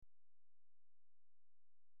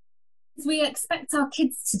We expect our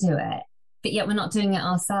kids to do it, but yet we're not doing it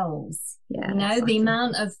ourselves. Yeah, The exactly.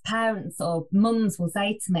 amount of parents or mums will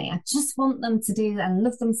say to me, I just want them to do and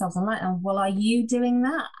love themselves. I'm like, oh, well, are you doing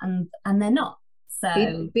that? And they're not.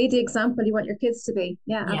 So Be the example you want your kids to be.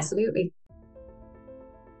 Yeah, yeah. absolutely.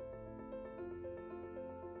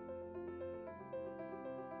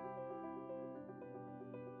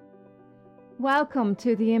 Welcome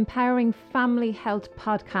to the Empowering Family Health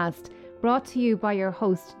podcast, brought to you by your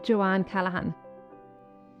host, Joanne Callahan.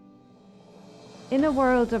 In a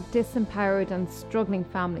world of disempowered and struggling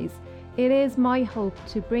families, it is my hope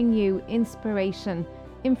to bring you inspiration,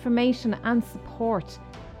 information and support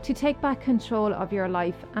to take back control of your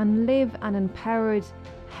life and live an empowered,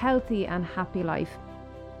 healthy and happy life.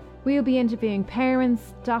 We'll be interviewing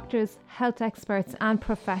parents, doctors, health experts and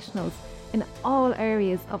professionals in all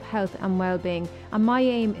areas of health and well-being, and my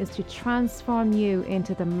aim is to transform you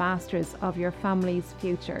into the masters of your family's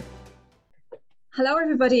future. Hello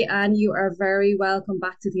everybody, and you are very welcome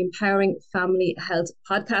back to the Empowering Family Health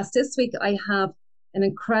podcast. This week I have an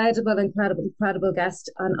incredible guest,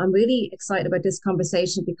 and I'm really excited about this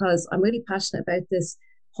conversation because I'm really passionate about this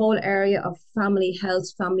whole area of family health,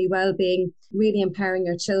 family well-being, really empowering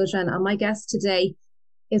your children. And my guest today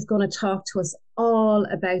is going to talk to us all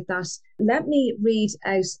about that. Let me read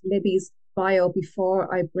out Libby's bio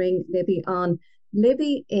before I bring Libby on.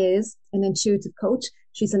 Libby is an intuitive coach.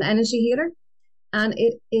 She's an energy healer, and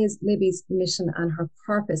it is Libby's mission and her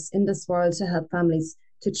purpose in this world to help families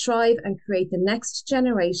to thrive and create the next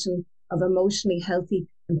generation of emotionally healthy,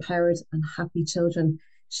 empowered and happy children.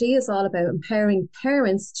 She is all about empowering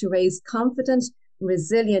parents to raise confident,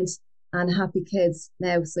 resilient and happy kids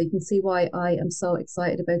now. So you can see why I am so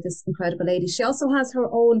excited about this incredible lady. She also has her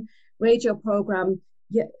own radio program,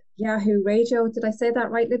 Yahoo Radio. Did I say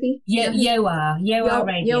that right, Libby? Yeah, You Are Radio.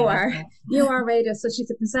 You Are Radio. So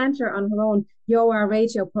she's a presenter on her own You Are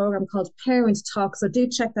Radio program called Parent Talk. So do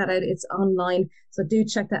check that out. It's online. So do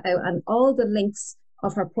check that out. And all the links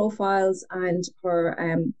of her profiles and her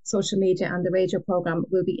social media and the radio program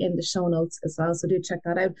will be in the show notes as well. So do check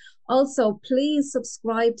that out. Also, please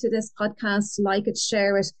subscribe to this podcast, like it,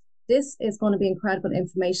 share it. This is going to be incredible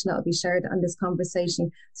information that will be shared on this conversation.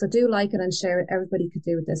 So do like it and share it. Everybody could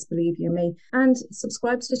do with this, believe you me. And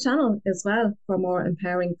subscribe to the channel as well for more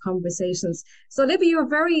empowering conversations. So Libby, you're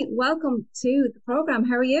very welcome to the program.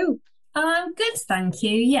 How are you? I'm good, thank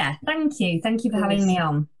you. Yeah, thank you. Thank you for having me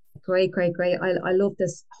on. Great. I love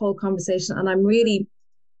this whole conversation, and I'm really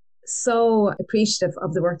so appreciative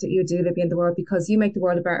of the work that you do, Libby, in the world, because you make the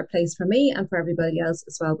world a better place for me and for everybody else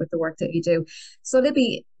as well with the work that you do. So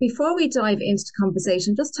Libby, before we dive into the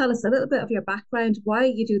conversation, just tell us a little bit of your background, why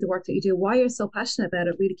you do the work that you do, why you're so passionate about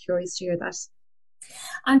it. Really curious to hear that.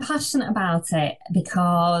 I'm passionate about it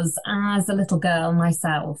because as a little girl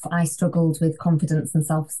myself, I struggled with confidence and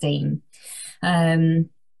self-esteem.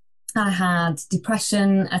 I had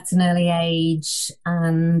depression at an early age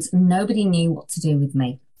and nobody knew what to do with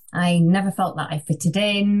me. I never felt that I fitted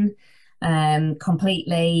in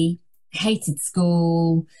completely, hated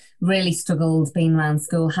school, really struggled being around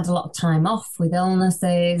school, had a lot of time off with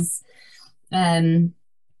illnesses. And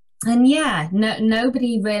yeah,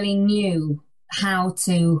 nobody really knew how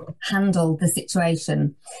to handle the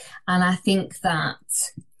situation. And I think that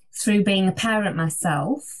through being a parent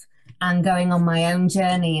myself and going on my own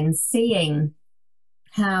journey and seeing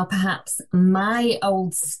how perhaps my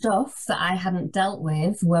old stuff that I hadn't dealt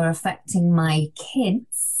with were affecting my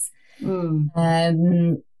kids,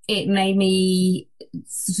 it made me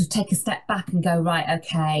sort of take a step back and go, right,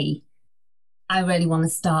 okay, I really want to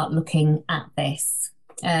start looking at this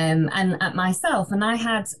and at myself. And I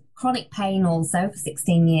had chronic pain also for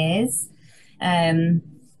 16 years.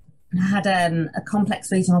 I had a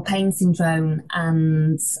complex regional pain syndrome,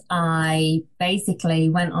 and I basically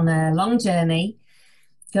went on a long journey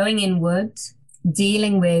going inward,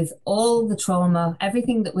 dealing with all the trauma,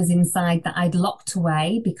 everything that was inside that I'd locked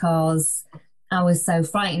away because I was so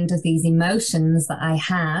frightened of these emotions that I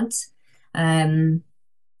had.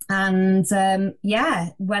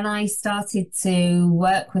 When I started to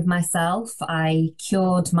work with myself, I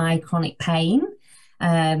cured my chronic pain,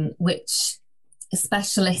 which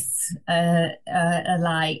specialists are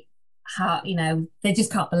like, how, they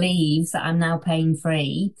just can't believe that I'm now pain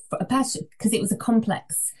free because it was a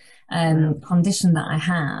complex condition that I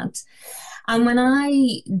had. And when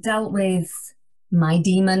I dealt with my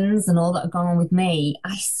demons and all that had gone on with me,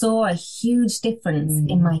 I saw a huge difference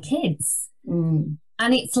in my kids. And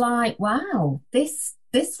it's like, wow, this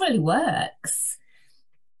really works.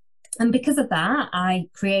 And because of that, I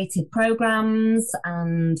created programs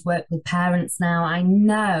and work with parents now. I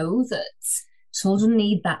know that children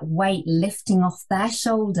need that weight lifting off their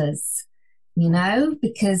shoulders,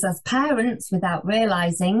 because as parents, without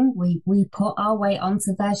realizing, we put our weight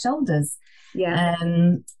onto their shoulders. Yeah.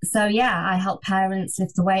 So I help parents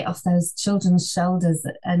lift the weight off those children's shoulders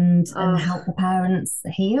and help the parents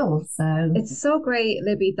heal. So it's so great,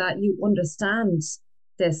 Libby, that you understand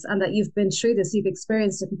this and that you've been through this, you've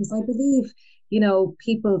experienced it, because I believe,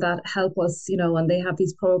 people that help us, and they have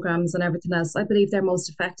these programs and everything else, I believe they're most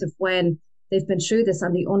effective when they've been through this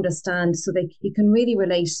and they understand, so you can really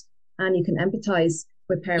relate and you can empathize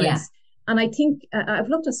with parents. Yeah. And I think I've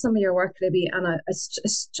looked at some of your work, Libby, and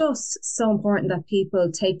it's just so important that people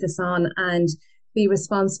take this on and be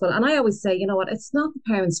responsible. And I always say, it's not the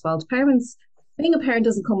parents' fault. Being a parent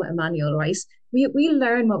doesn't come with a manual, right? We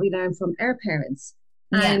learn what we learn from our parents.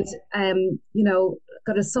 Yeah. And,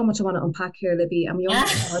 God, there's so much I want to unpack here, Libby, and we only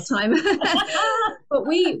have a lot of time. But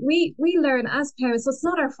we learn as parents, so it's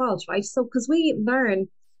not our fault, right? So because we learn,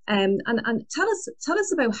 and tell us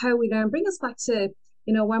about how we learn. Bring us back to,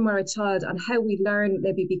 when we're a child and how we learn,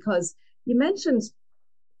 Libby, because you mentioned,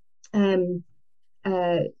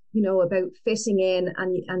 about fitting in,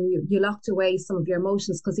 and you locked away some of your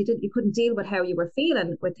emotions because you couldn't deal with how you were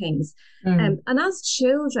feeling with things. And as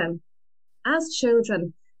children, our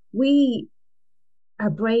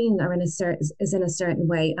brain is in a certain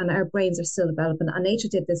way, and our brains are still developing, and nature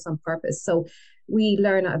did this on purpose. So we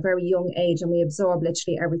learn at a very young age, and we absorb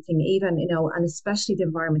literally everything, even, and especially the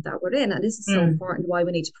environment that we're in. And this is so important, why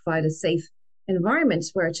we need to provide a safe environment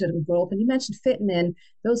where children grow up. And you mentioned fitting in,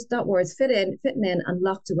 that words, fitting in and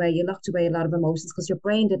locked away. You locked away a lot of emotions because your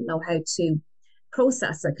brain didn't know how to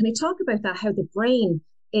process it. Can you talk about that, how the brain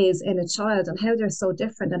is in a child and how they're so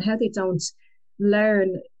different and how they don't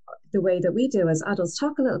learn the way that we do as adults?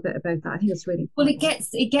 Talk a little bit about that. I think it's really important. Well,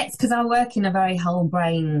 it gets because I work in a very whole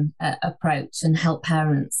brain approach and help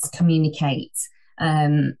parents communicate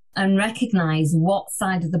and recognize what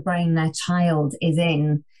side of the brain their child is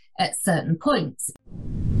in at certain points.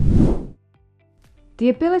 The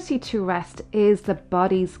ability to rest is the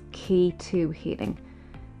body's key to healing.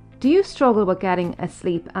 Do you struggle with getting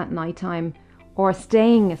asleep at nighttime or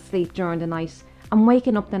staying asleep during the night and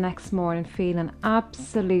waking up the next morning feeling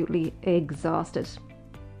absolutely exhausted?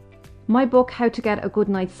 My book, How to Get a Good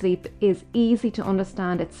Night's Sleep, is easy to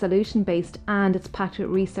understand, it's solution-based, and it's packed with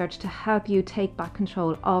research to help you take back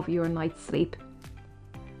control of your night's sleep.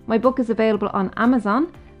 My book is available on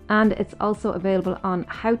Amazon, and it's also available on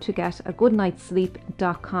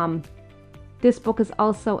howtogetagoodnightsleep.com. This book is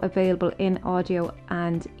also available in audio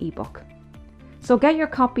and ebook. So get your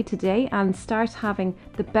copy today and start having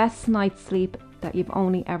the best night's sleep that you've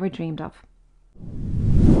only ever dreamed of.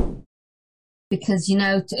 Because,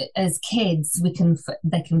 as kids, they can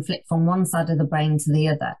flip from one side of the brain to the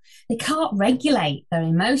other. They can't regulate their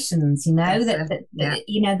emotions,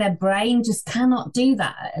 their brain just cannot do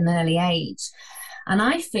that at an early age. And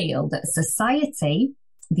I feel that society,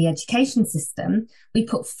 the education system, we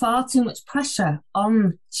put far too much pressure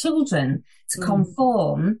on children to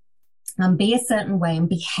conform and be a certain way and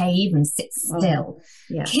behave and sit still.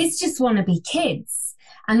 Yeah. Kids just want to be kids.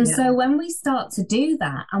 And so when we start to do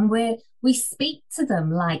that and we speak to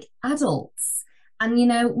them like adults, and,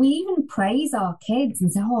 we even praise our kids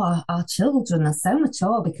and say, our children are so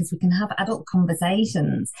mature because we can have adult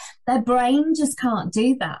conversations. Their brain just can't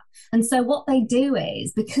do that. And so what they do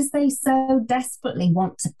is, because they so desperately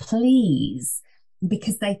want to please,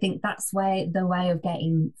 because they think that's the way of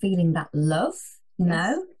feeling that love,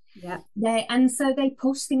 know? Yeah. And so they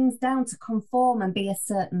push things down to conform and be a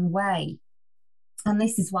certain way. And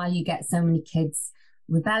this is why you get so many kids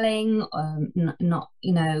rebelling, not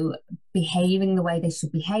behaving the way they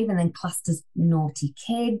should behave, and then classed as naughty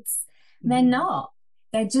kids. They're not.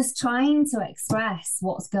 They're just trying to express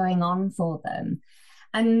what's going on for them.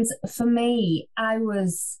 And for me, I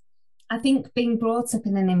think being brought up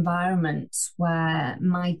in an environment where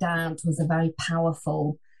my dad was a very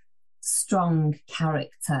powerful, strong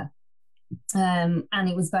character. And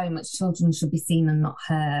it was very much children should be seen and not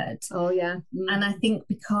heard. Oh, yeah. And I think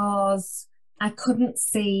because I couldn't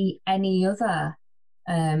see any other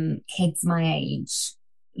kids my age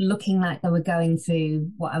looking like they were going through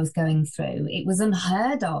what I was going through, it was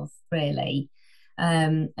unheard of, really.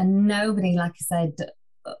 And nobody, like I said,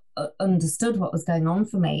 understood what was going on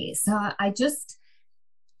for me. So I just,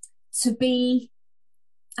 to be,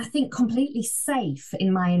 I think, completely safe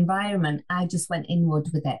in my environment, I just went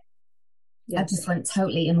inward with it. I just went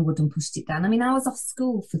totally inward and pushed it down. I mean, I was off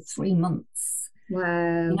school for 3 months.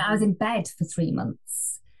 Wow. I was in bed for 3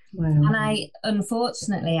 months. Wow. And I,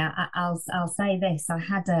 unfortunately, I'll say this, I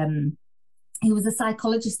had, he was a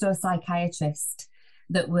psychologist or a psychiatrist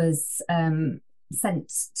that was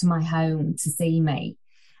sent to my home to see me.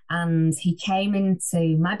 And he came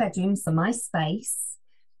into my bedroom, so my space,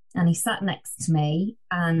 and he sat next to me,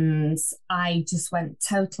 and I just went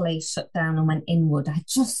totally shut down and went inward.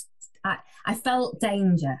 I felt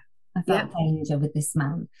danger. I felt danger with this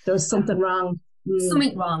man. There was something wrong.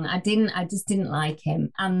 Something wrong. I just didn't like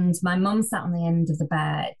him. And my mum sat on the end of the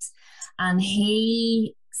bed, and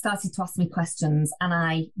he started to ask me questions, and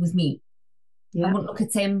I was mute. I wouldn't look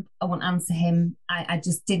at him. I wouldn't answer him. I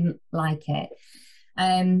just didn't like it.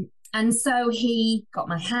 And so he got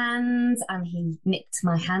my hand and he nicked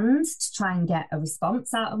my hand to try and get a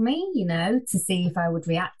response out of me, you know, to see if I would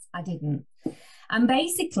react. I didn't. And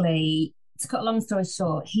basically, to cut a long story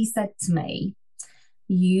short, he said to me,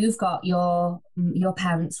 "You've got your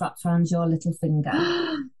parents wrapped around your little finger.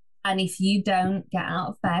 And if you don't get out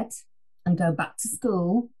of bed and go back to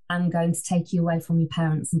school, I'm going to take you away from your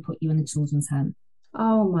parents and put you in a children's home."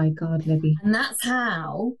 Oh my God, Libby. And that's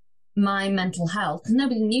how my mental health, because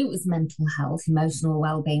nobody knew it was mental health, emotional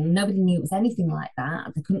well-being. Nobody knew it was anything like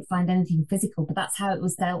that. They couldn't find anything physical, but that's how it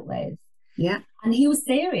was dealt with. Yeah. And he was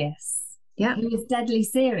serious. Yeah. He was deadly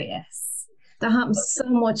serious. That happens so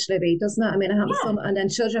much, Libby, doesn't it? I mean, it happens so much. And then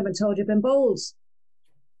children have been told you've been bold.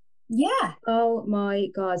 Yeah. Oh my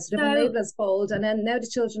God. So they've been labeled as bold. And then now the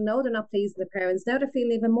children know they're not pleasing their parents. Now they're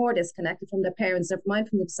feeling even more disconnected from their parents, never mind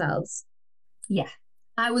from themselves. Yeah.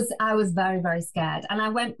 I was very, very scared. And I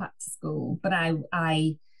went back to school, but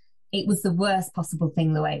it was the worst possible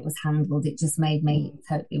thing the way it was handled. It just made me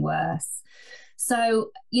totally worse.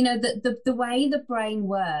 So, you know, the way the brain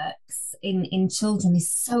works in children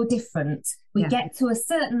is so different. We get to a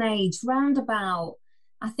certain age, round about,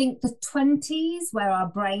 I think, the 20s, where our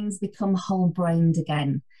brains become whole-brained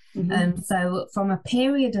again. So from a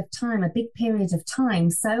period of time, a big period of time,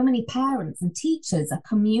 so many parents and teachers are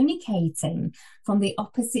communicating from the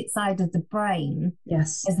opposite side of the brain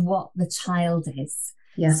as what the child is.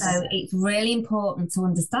 Yes. So it's really important to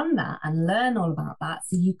understand that and learn all about that,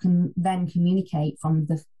 so you can then communicate from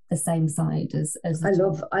the same side as I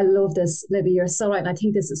love this, Libby. You're so right. And I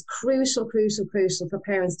think this is crucial for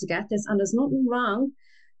parents to get this. And there's nothing wrong.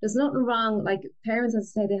 Like parents,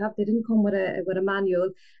 as I say, they didn't come with a manual,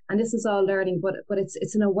 and this is all learning, but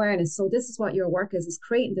it's an awareness. So this is what your work is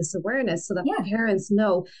creating this awareness so that parents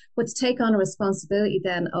know, but to take on a responsibility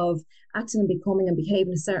then of acting and becoming and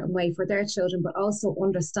behaving a certain way for their children, but also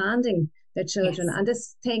understanding their children. And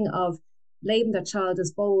this thing of labeling their child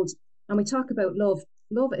as bold. And we talk about love.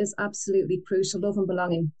 Love is absolutely crucial, love and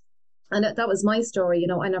belonging. And that was my story. You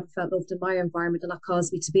know, I never felt loved in my environment, and that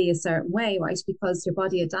caused me to be a certain way, right? Because your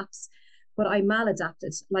body adapts. But I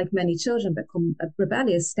maladapted, like many children, become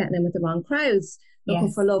rebellious, getting in with the wrong crowds,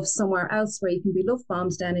 looking for love somewhere else where you can be love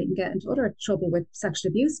bombed, then you can get into other trouble with sexual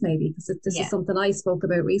abuse, maybe, because this is something I spoke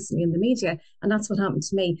about recently in the media, and that's what happened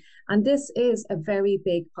to me. And this is a very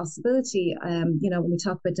big possibility. You know, when we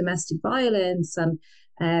talk about domestic violence and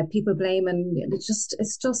people blaming, it's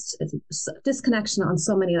just disconnection on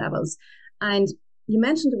so many levels. And you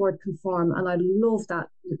mentioned the word conform, and I love that,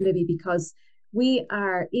 Libby, because we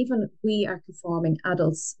are conforming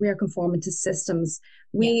adults. We are conforming to systems.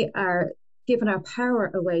 We are giving our power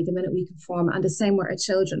away the minute we conform, and the same with our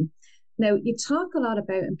children. Now, you talk a lot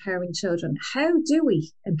about empowering children. How do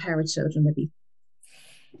we empower children, Libby?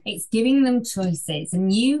 It's giving them choices,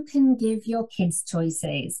 and you can give your kids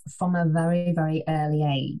choices from a very, very early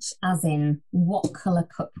age, as in, what colour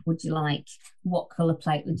cup would you like? What colour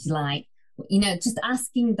plate would you like? You know, just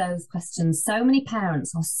asking those questions. So many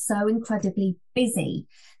parents are so incredibly busy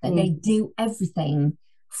that they do everything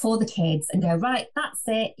for the kids and go, right, that's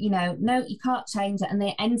it, you know, no, you can't change it, and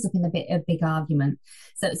it ends up in a big argument.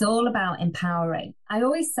 So it's all about empowering. I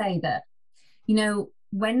always say that, you know,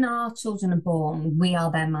 when our children are born, we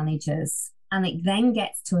are their managers, and it then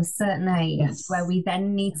gets to a certain age where we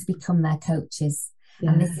then need to become their coaches.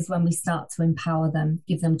 And this is when we start to empower them,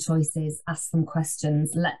 give them choices, ask them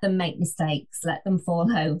questions, let them make mistakes, let them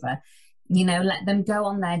fall over, you know, let them go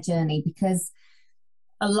on their journey. Because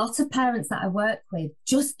a lot of parents that I work with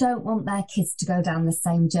just don't want their kids to go down the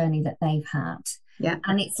same journey that they've had. Yeah.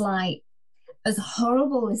 And it's like, as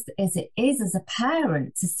horrible as it is as a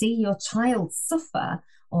parent to see your child suffer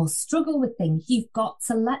or struggle with things, you've got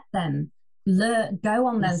to let them go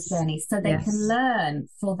on those journeys so they can learn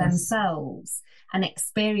for themselves and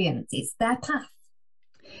experience. It's their path.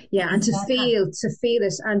 Yeah, and to feel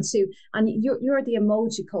it, and you're the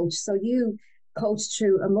emoji coach, so you coach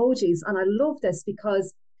through emojis, and I love this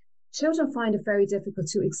because children find it very difficult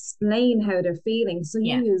to explain how they're feeling. So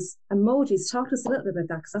you use emojis. Talk to us a little bit about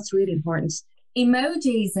that, because that's really important.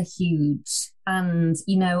 Emojis are huge, and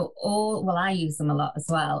I use them a lot as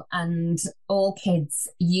well. And all kids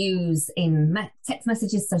use in text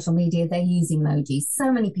messages, social media, they use emojis.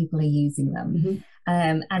 So many people are using them.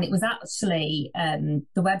 And it was actually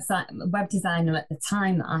the web designer at the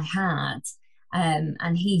time that I had.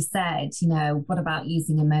 And he said, what about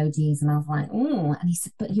using emojis? And I was like, oh, and he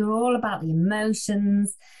said, but you're all about the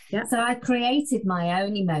emotions. Yeah. So I created my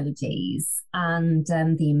own emojis and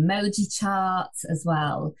the emoji chart as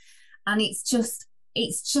well. And it's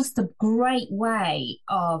just a great way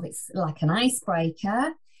it's like an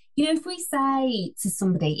icebreaker. If we say to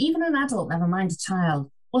somebody, even an adult, never mind a child,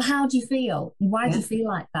 well, how do you feel? Why do you feel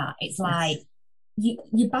like that? It's like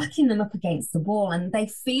you're backing them up against the wall and they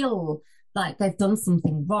feel like they've done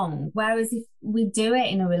something wrong. Whereas if we do it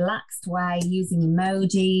in a relaxed way, using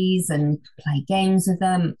emojis and play games with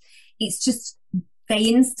them, it's just, they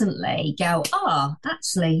instantly go, oh,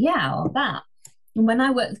 actually, yeah, or that. And when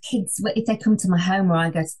I work with kids, if they come to my home or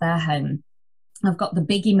I go to their home, I've got the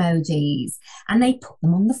big emojis and they put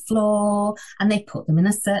them on the floor and they put them in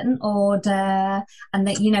a certain order and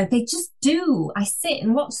they just do. I sit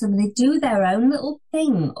and watch them and they do their own little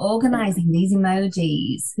thing, organizing these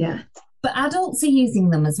emojis. Yeah. But adults are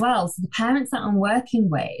using them as well. So the parents that I'm working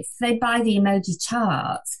with, they buy the emoji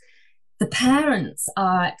chart. The parents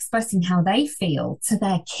are expressing how they feel to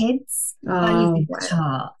their kids by using the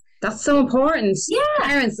chart. That's so important. Yeah.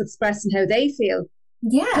 Parents expressing how they feel.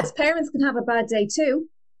 Yeah. Because parents can have a bad day too.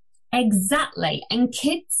 Exactly. And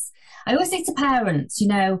kids, I always say to parents,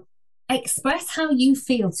 express how you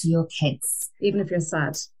feel to your kids. Even if you're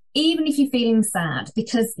sad. Even if you're feeling sad,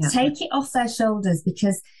 because take it off their shoulders,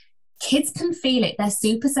 because kids can feel it. They're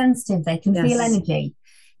super sensitive. They can feel energy,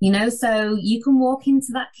 so you can walk into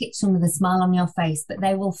that kitchen with a smile on your face, but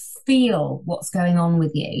they will feel what's going on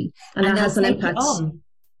with you. And that has an impact.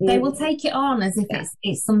 They will take it on as if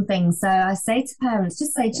it's something. So I say to parents,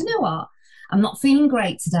 just say, do you know what? I'm not feeling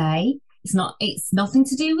great today. It's nothing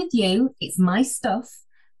to do with you. It's my stuff.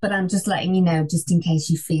 But I'm just letting you know, just in case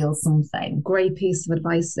you feel something. Great piece of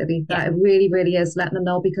advice, Libby. That it really, really is, letting them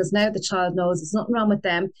know, because now the child knows there's nothing wrong with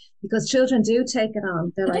them, because children do take it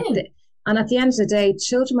on. And at the end of the day,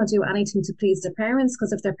 children will do anything to please their parents,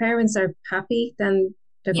 because if their parents are happy, then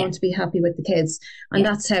they're going to be happy with the kids. And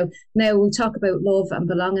that's how, now we talk about love and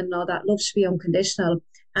belonging and all that, love should be unconditional.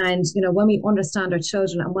 And, when we understand our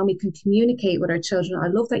children and when we can communicate with our children, I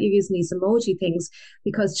love that you're using these emoji things,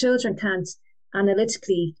 because children can't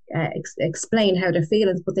analytically explain how they're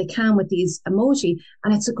feeling, but they can with these emoji.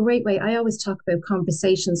 And it's a great way. I always talk about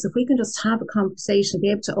conversations. If we can just have a conversation,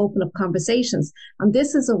 be able to open up conversations, and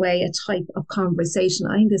this is a type of conversation.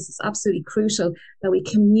 I think this is absolutely crucial, that we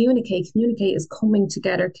communicate. Communicate is coming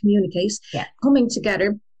together, coming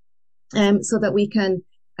together, so that we can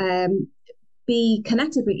be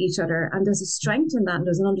connected with each other, and there's a strength in that, and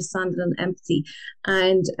there's an understanding and empathy,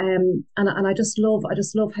 and I just love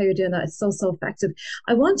how you're doing that. It's so effective.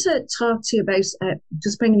 I want to talk to you about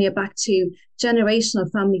just bringing you back to generational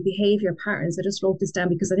family behavior patterns. I just wrote this down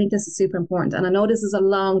because I think this is super important, and I know this is a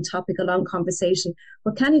long topic, a long conversation,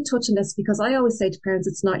 but can you touch on this? Because I always say to parents,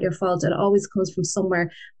 it's not your fault. It always comes from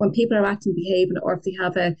somewhere. When people are acting, behaving, or if they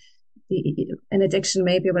have an addiction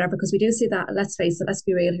maybe, or whatever, because we do see that, let's face it, let's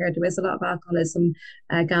be real here, there is a lot of alcoholism,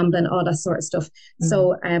 gambling, all that sort of stuff.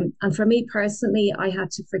 So and for me personally, I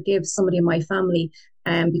had to forgive somebody in my family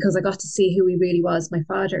because I got to see who he really was. My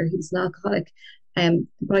father, he was an alcoholic,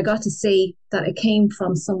 but I got to see that it came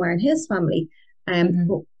from somewhere in his family.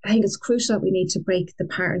 But I think it's crucial that we need to break the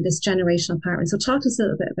pattern, this generational pattern. So talk to us a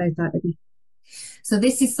little bit about that, Libby. So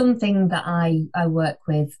this is something that I work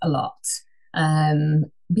with a lot.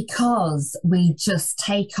 Because we just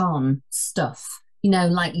take on stuff,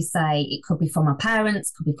 like you say, it could be from our parents,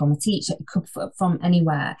 could be from a teacher, it could be from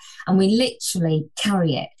anywhere. And we literally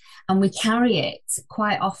carry it. And we carry it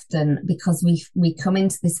quite often because we come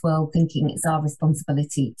into this world thinking it's our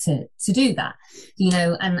responsibility to do that,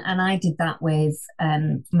 and I did that with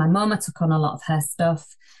my mum. I took on a lot of her stuff.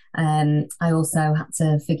 I also had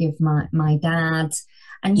to forgive my dad.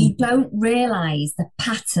 And you don't realise the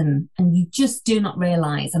pattern, and you just do not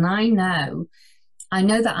realise. And I know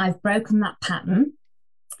that I've broken that pattern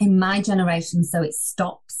in my generation, so it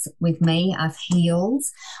stops with me. I've healed.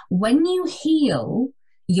 When you heal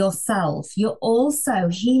yourself, you're also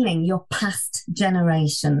healing your past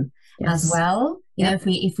generation as well.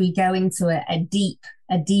 If we go into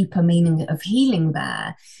a deeper meaning of healing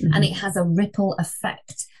there, and it has a ripple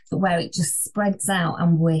effect where it just spreads out,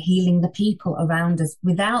 and we're healing the people around us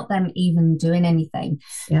without them even doing anything.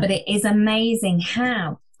 But it is amazing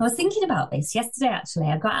how, I was thinking about this yesterday actually.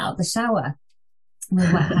 I got out of the shower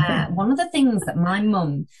with wet hair. One of the things that my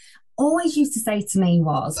mum always used to say to me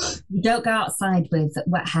was, you don't go outside with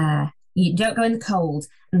wet hair. You don't go in the cold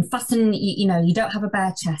and fasten, you don't have a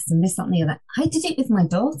bare chest and this, that, and the other. I did it with my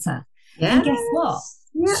daughter. Yes. And guess what?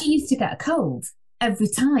 Yeah. She used to get a cold every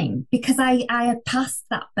time because I had passed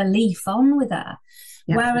that belief on with her.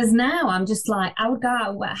 Yeah. Whereas now I'm just like, I would go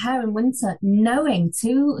out with wet hair in winter knowing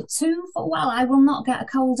I will not get a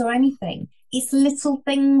cold or anything. It's little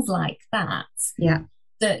things like that. Yeah.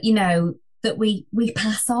 That, that we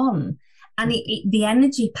pass on. And the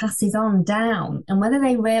energy passes on down. And whether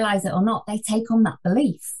they realize it or not, they take on that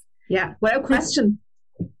belief. Yeah, without question.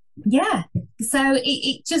 Yeah. So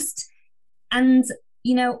it just, and,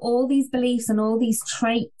 all these beliefs and all these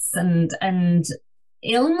traits and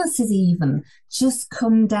illnesses even just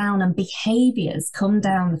come down, and behaviors come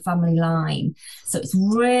down the family line. So it's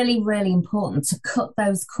really, really important to cut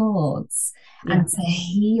those cords and to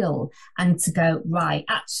heal and to go, right,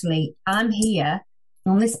 actually, I'm here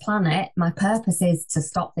on this planet. My purpose is to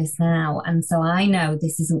stop this now. And so I know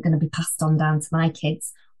this isn't going to be passed on down to my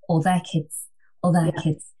kids or their kids or their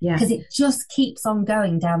kids. Yeah. Because it just keeps on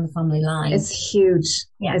going down the family line. It's huge.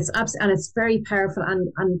 Yeah. It's absolutely, and it's very powerful.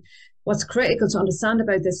 And what's critical to understand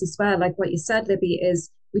about this as well, like what you said, Libby, is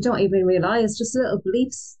we don't even realize just little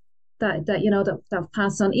beliefs that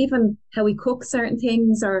pass on, even how we cook certain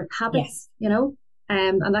things or habits, and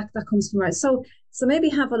that comes from us. So maybe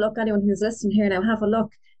have a look, anyone who's listening here now, have a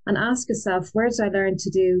look and ask yourself, where did I learn to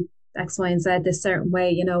do X, Y, and Z this certain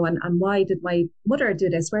way, and why did my mother do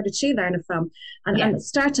this? Where did she learn it from? And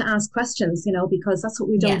start to ask questions, because that's what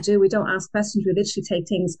we don't do. We don't ask questions. We literally take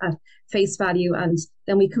things at face value and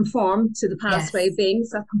then we conform to the past way of beings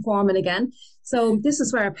that conforming again. So this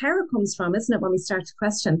is where our power comes from, isn't it, when we start to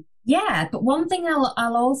question? Yeah, but one thing I'll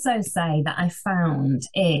also say that I found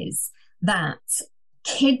is that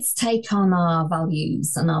kids take on our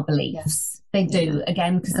values and our beliefs. They do,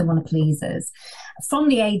 again, because they want to please us. From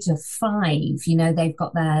the age of 5, they've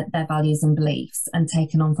got their values and beliefs and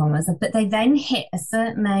taken on from us. But they then hit a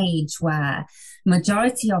certain age where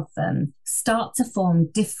majority of them start to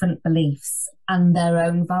form different beliefs and their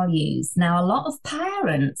own values. Now, a lot of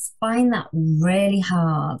parents find that really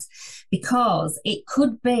hard because it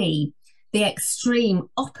could be the extreme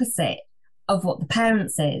opposite of what the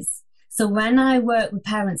parents is. So when I work with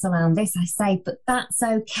parents around this, I say, but that's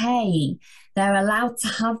okay. They're allowed to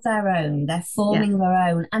have their own. They're forming their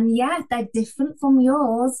own. And they're different from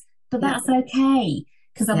yours, but that's okay.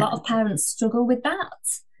 Because a lot of parents struggle with that.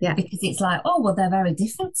 Yeah. Because it's like, oh, well, they're very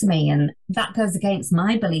different to me. And that goes against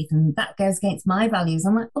my belief and that goes against my values.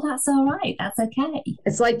 I'm like, well, that's all right. That's okay.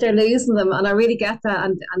 It's like they're losing them. And I really get that.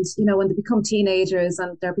 And when they become teenagers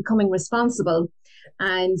and they're becoming responsible,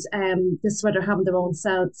 and this is where they're having their own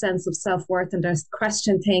sense of self-worth and they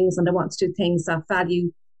question things and they want to do things that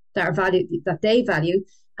they value.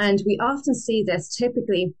 And we often see this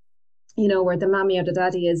typically, where the mommy or the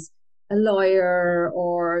daddy is a lawyer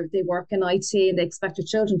or they work in IT and they expect their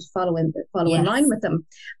children to follow in line with them.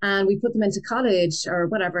 And we put them into college or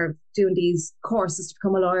whatever, doing these courses to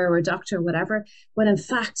become a lawyer or a doctor or whatever, when in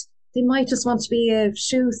fact, they might just want to be a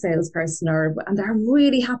shoe salesperson and they're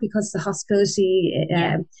really happy because the hospitality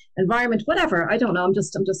environment, whatever. I don't know. I'm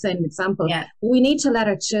just saying an example. Yeah. We need to let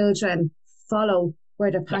our children follow where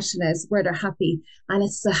their passion is, where they're happy. And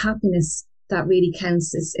it's the happiness that really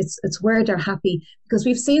counts. It's where they're happy, because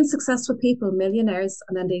we've seen successful people, millionaires,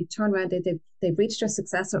 and then they turn around, they've reached their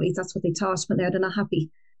success, or at least that's what they thought, but now they're not happy.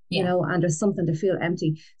 And there's something to feel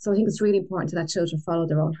empty. So I think it's really important to let children follow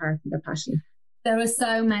their own heart and their passion. There are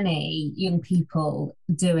so many young people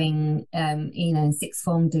doing, in sixth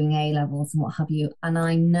form, doing A-levels and what have you. And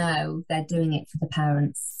I know they're doing it for the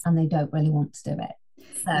parents and they don't really want to do it.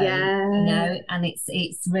 So, and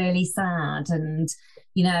it's really sad. And,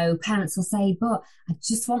 parents will say, but I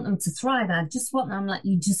just want them to thrive. I just want them,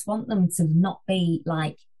 you just want them to not be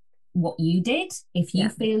like what you did if you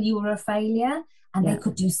feel you were a failure, and they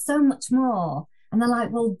could do so much more. And they're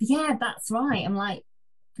like, well, yeah, that's right. I'm like,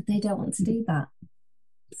 but they don't want to do that.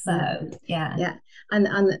 So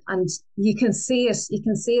and you can see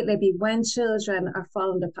it, Libby, when children are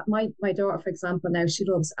following my daughter, for example, now she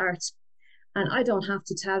loves art, and I don't have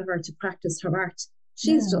to tell her to practice her art.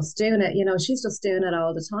 She's just doing it, she's just doing it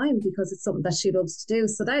all the time because it's something that she loves to do.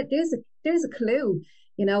 So that there's a clue,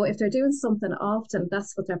 if they're doing something often,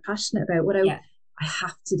 that's what they're passionate about, without I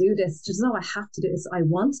have to do this. Just no, I have to do this. I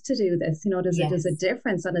want to do this. There's a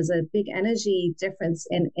difference, and there's a big energy difference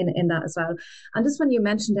in that as well. And just when you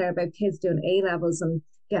mentioned there about kids doing A-levels and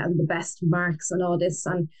getting the best marks and all this,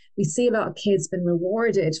 and we see a lot of kids been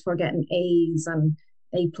rewarded for getting A's and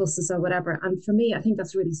A pluses or whatever. And for me, I think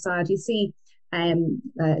that's really sad. You see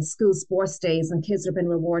school sports days and kids are being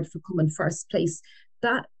rewarded for coming first place.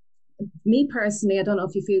 That, me personally, I don't know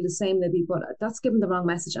if you feel the same, Libby, but that's given the wrong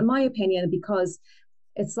message, in my opinion, because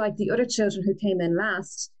it's like the other children who came in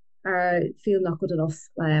last feel not good enough.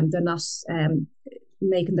 They're not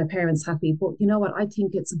making their parents happy. But you know what? I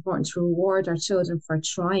think it's important to reward our children for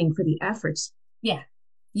trying, for the effort. Yeah,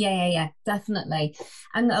 definitely.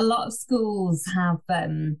 And a lot of schools have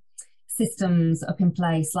systems up in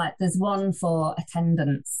place. Like there's one for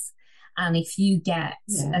attendance. And if you get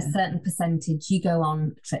a certain percentage, you go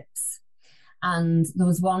on trips. And there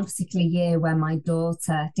was one particular year where my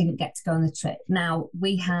daughter didn't get to go on the trip. Now,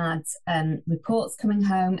 we had reports coming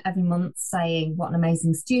home every month saying what an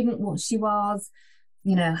amazing student what she was,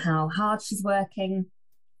 you know, how hard she's working.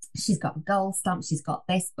 She's got a gold stamp, she's got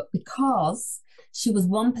this. But because she was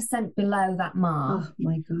 1% below that mark, oh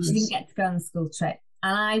my God, she didn't get to go on the school trip.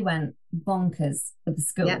 And I went bonkers with the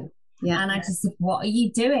school. Yeah. And I just said, what are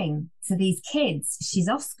you doing to these kids? She's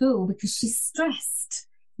off school because she's stressed.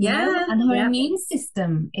 And her immune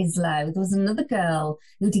system is low. There was another girl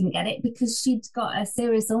who didn't get it because she'd got a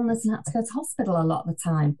serious illness and had to go to hospital a lot of the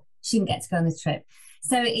time. She didn't get to go on the trip.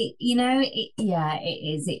 So, it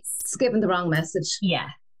is. It's given the wrong message. Yeah,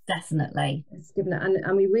 definitely. It's given it.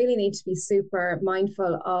 And we really need to be super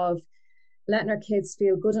mindful of letting our kids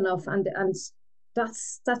feel good enough. And that's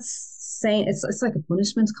saying it's like a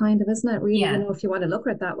punishment kind of, isn't it? Really, you know, if you want to look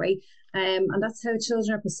at it that way. And that's how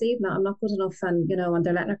children are perceived now. I'm not good enough, and you know, and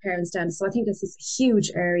they're letting their parents down. So I think this is a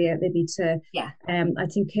huge area, maybe to. I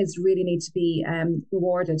think kids really need to be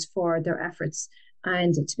rewarded for their efforts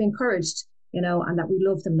and to be encouraged, you know, and that we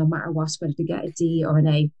love them no matter what, whether they get a D or an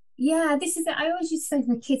A. Yeah, this is it. I always used to say to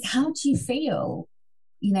my kids, "How do you feel,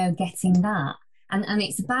 you know, getting that?" And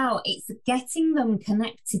it's getting them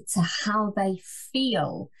connected to how they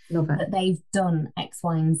feel that they've done X,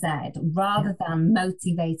 Y, and Z, rather than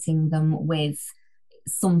motivating them with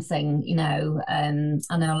something, you know. I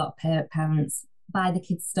know a lot of parents buy the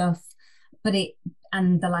kids stuff,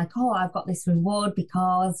 and they're like, oh, I've got this reward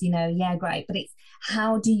because, you know, yeah, great. But it's,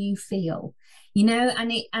 how do you feel? You know,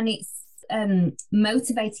 and it's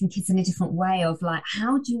motivating kids in a different way of like,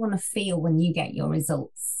 how do you want to feel when you get your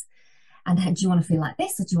results? And do you want to feel like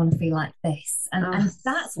this or do you want to feel like this? And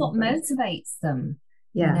that's what motivates them,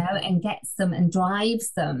 you know, and gets them and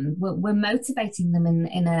drives them. We're motivating them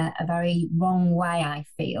in a very wrong way, I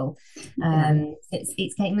feel.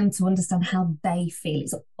 It's getting them to understand how they feel.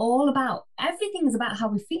 It's all about, everything is about how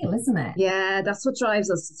we feel, isn't it? Yeah, that's what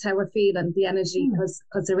drives us. It's how we're feeling, the energy,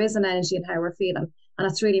 because there is an energy in how we're feeling. And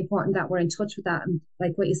it's really important that we're in touch with that. And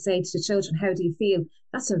like what you say to the children, how do you feel?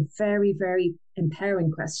 That's a very, very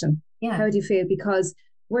empowering question. Yeah. How do you feel? Because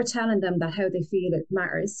we're telling them that how they feel, it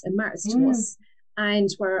matters. It matters to us. And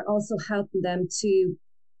we're also helping them to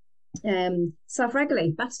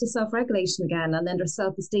self-regulate, back to self-regulation again. And then their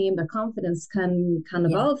self-esteem, their confidence can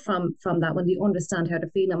evolve from that when they understand how to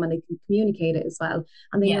feel and when they can communicate it as well.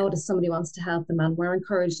 And they know that somebody wants to help them and we're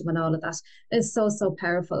encouraged them and all of that. It's so, so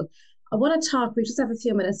powerful. I want to talk, we just have a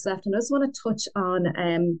few minutes left, and I just want to touch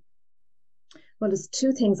on, there's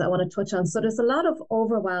two things I want to touch on. So there's a lot of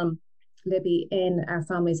overwhelm, Libby, in our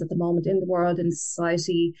families at the moment, in the world, in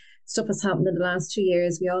society. Stuff has happened in the last 2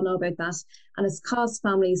 years. We all know about that. And it's caused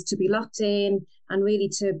families to be locked in and really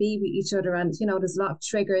to be with each other. And, you know, there's a lot of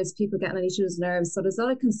triggers, people getting on each other's nerves. So there's a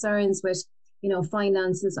lot of concerns with, you know,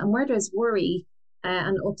 finances, and where there's worry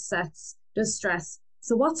and upsets, there's stress.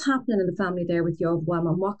 So what's happening in the family there with your overwhelm,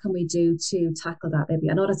 and what can we do to tackle that, Libby?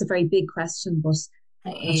 I know that's a very big question, but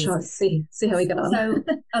let's see how we get on. So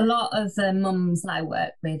a lot of the mums that I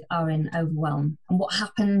work with are in overwhelm. And what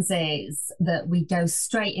happens is that we go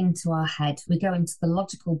straight into our head. We go into the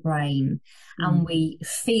logical brain and we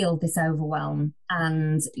feel this overwhelm.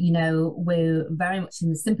 And, you know, we're very much in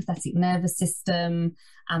the sympathetic nervous system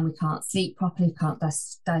and we can't sleep properly, we can't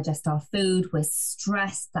digest our food. We're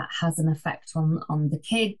stressed. That has an effect on the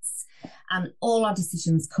kids. And all our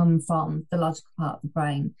decisions come from the logical part of the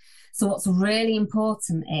brain. So what's really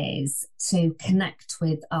important is to connect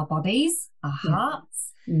with our bodies, our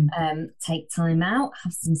hearts, take time out,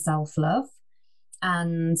 have some self-love.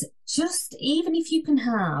 And just, even if you can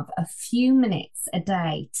have a few minutes a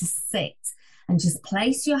day to sit and just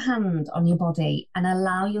place your hand on your body and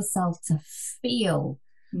allow yourself to feel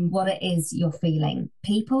what it is you're feeling.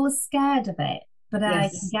 People are scared of it, but I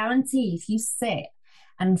can guarantee if you sit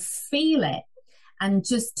and feel it, and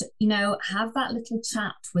just, you know, have that little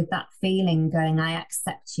chat with that feeling going, I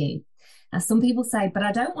accept you. Now, some people say, but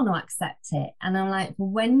I don't want to accept it. And I'm like,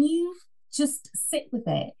 well, when you just sit with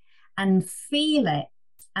it and feel it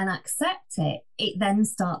and accept it, it then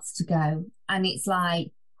starts to go. And it's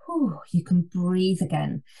like, you can breathe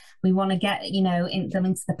again. We want to get, them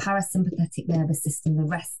into the parasympathetic nervous system, the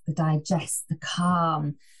rest, the digest, the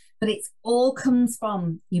calm. But it all comes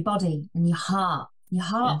from your body and your heart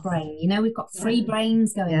Yes. brain. We've got three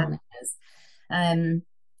brains going on in us.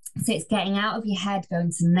 So it's getting out of your head,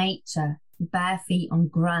 going to nature, bare feet on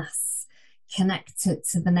grass, connect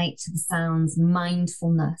to the nature, the sounds,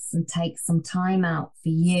 mindfulness, and take some time out for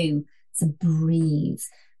you to breathe.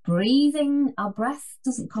 Breathing, our breath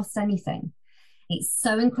doesn't cost anything. It's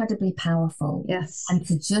so incredibly powerful. Yes. And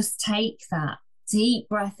to just take that deep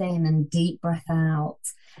breath in and deep breath out,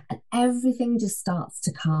 and everything just starts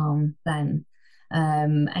to calm then.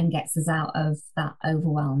 And gets us out of that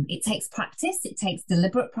overwhelm. It takes practice, it takes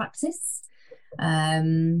deliberate practice,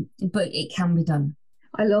 but it can be done.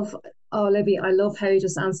 Libby, I love how you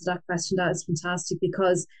just answered that question. That is fantastic,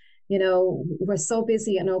 because, we're so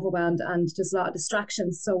busy and overwhelmed and there's a lot of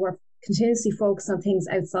distractions. So we're continuously focused on things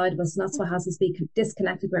outside of us, and that's what has us be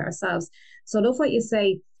disconnected with ourselves. So I love what you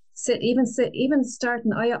say. Even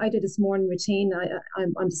starting, I did this morning routine.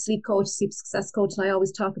 I'm the sleep coach, sleep success coach, and I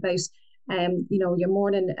always talk about your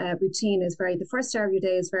morning routine is the first hour of your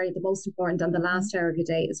day is the most important, and the last hour of your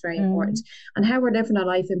day is very important. And how we're living our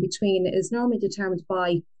life in between is normally determined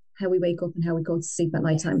by how we wake up and how we go to sleep at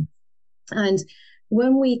nighttime. And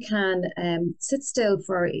when we can sit still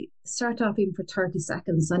start off even for 30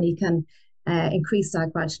 seconds, and you can increase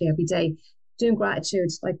that gradually every day, doing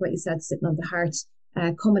gratitude, like what you said, sitting on the heart,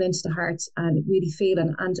 coming into the heart and really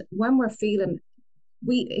feeling. And when we're feeling,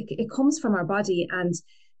 it comes from our body, and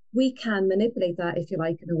we can manipulate that, if you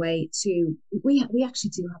like, in a way we actually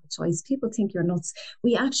do have a choice. People think you're nuts.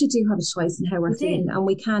 We actually do have a choice in how we're feeling, and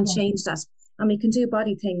we can change that. And we can do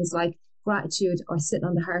body things like gratitude or sitting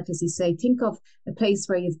on the heart, as you say. Think of a place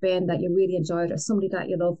where you've been that you really enjoyed, or somebody that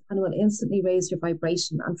you love, and it will instantly raise your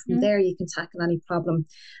vibration. And from there, you can tackle any problem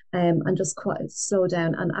and just quite slow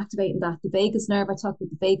down and activating that. The vagus nerve, I talk about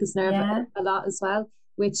the vagus nerve a lot as well,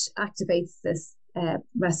 which activates this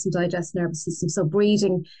rest and digest nervous system. So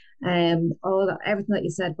breathing, everything that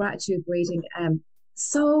you said, gratitude, breathing,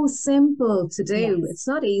 so simple to do. Yes. It's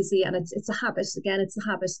not easy, and it's a habit. Again, it's a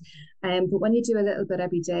habit. But when you do a little bit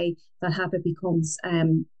every day, that habit becomes a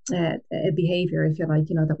behavior, if you like,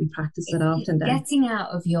 that we practice it often. Getting out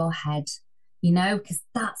of your head, because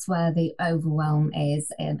that's where the overwhelm is,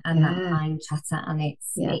 and that mind chatter, and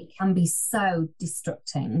it can be so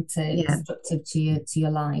destructive to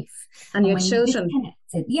your life and your children.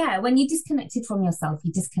 When you're disconnected from yourself,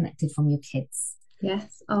 you're disconnected from your kids.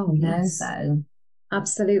 Yes. Oh, yes. So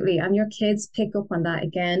absolutely. And your kids pick up on that.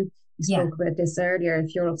 Again, we spoke about this earlier.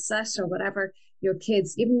 If you're upset or whatever, your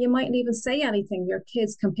kids, even you mightn't even say anything, your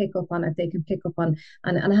kids can pick up on it. They can pick up on,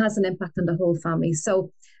 and it has an impact on the whole family. So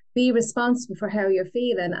be responsible for how you're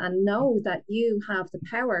feeling, and know that you have the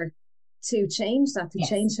power to change that,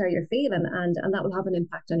 change how you're feeling, and that will have an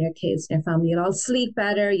impact on your kids and your family. You'll all sleep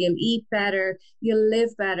better, you'll eat better, you'll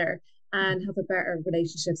live better, and have a better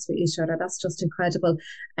relationships with each other. That's just incredible.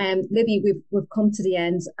 Libby, we've come to the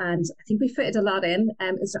end, and I think we fitted a lot in.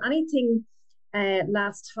 Is there anything,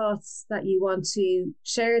 last thoughts that you want to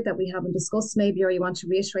share that we haven't discussed, maybe, or you want to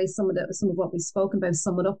reiterate some of what we've spoken about,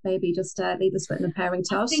 sum it up, maybe just leave us with an empowering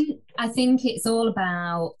thought? I think it's all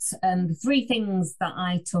about the three things that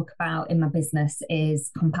I talk about in my business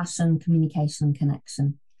is compassion, communication, and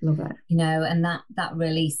connection. Love it. And that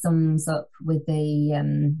really sums up with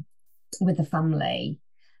the family.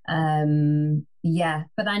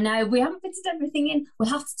 But I know we haven't fitted everything in. We'll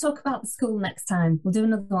have to talk about the school next time. We'll do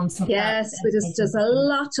another one. There's a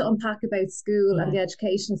lot to unpack about school and the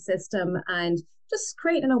education system, and just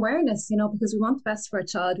create an awareness, because we want the best for our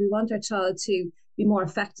child. We want our child to be more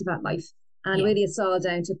effective at life. And really it's all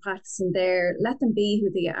down to practicing let them be who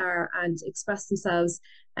they are and express themselves,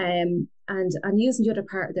 and using the other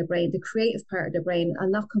part of their brain, the creative part of their brain,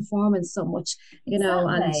 and not conforming so much,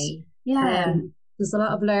 there's a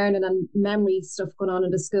lot of learning and memory stuff going on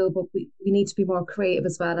in the school, but we need to be more creative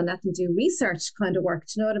as well, and let them do research kind of work.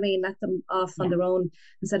 Do you know what I mean? Let them off on their own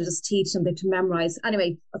instead of just teach them. They to memorize.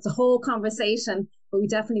 Anyway, that's a whole conversation, but we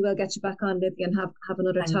definitely will get you back on, Libby, and have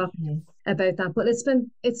another talk about that. But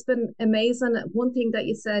it's been amazing. One thing that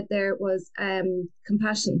you said there was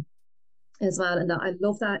compassion as well, and I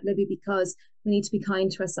love that, Libby, because we need to be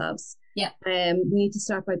kind to ourselves. We need to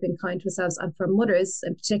start by being kind to ourselves, and for mothers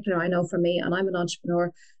in particular. I know for me, and I'm an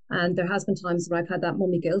entrepreneur, and there has been times where I've had that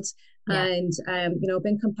mummy guilt, and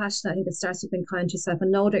being compassionate. I think it starts with being kind to yourself,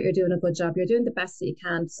 and know that you're doing a good job. You're doing the best that you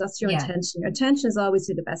can. So that's your intention. Your intention is always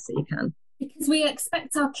do the best that you can, because we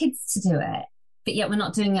expect our kids to do it. but yet we're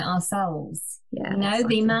not doing it ourselves. Yeah, you know,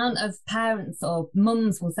 exactly. The amount of parents or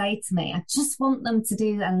mums will say to me, I just want them to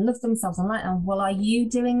do and love themselves. I'm like, well, are you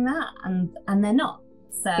doing that? And they're not.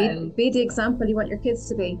 So be the example you want your kids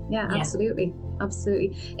to be. Yeah, absolutely.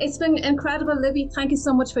 It's been incredible, Libby. Thank you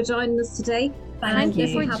so much for joining us today. Thank you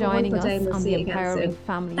for joining us on the Empowering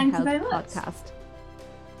Family Health podcast.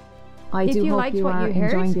 I do hope you are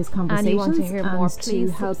enjoying these conversations and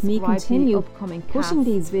to help me continue pushing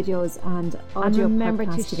these videos and audio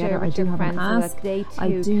podcasts together. I do have an ask. I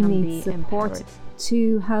do need support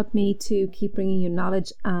to help me to keep bringing you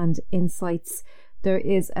knowledge and insights. There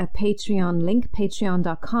is a Patreon link,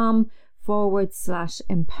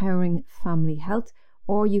 patreon.com/empowering family health,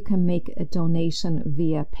 or you can make a donation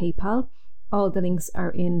via PayPal. All the links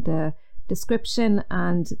are in the description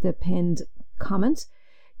and the pinned comment.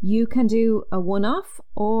 You can do a one-off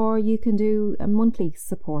or you can do a monthly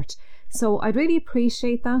support. So I'd really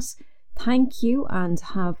appreciate that. Thank you and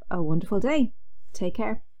have a wonderful day. Take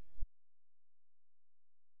care.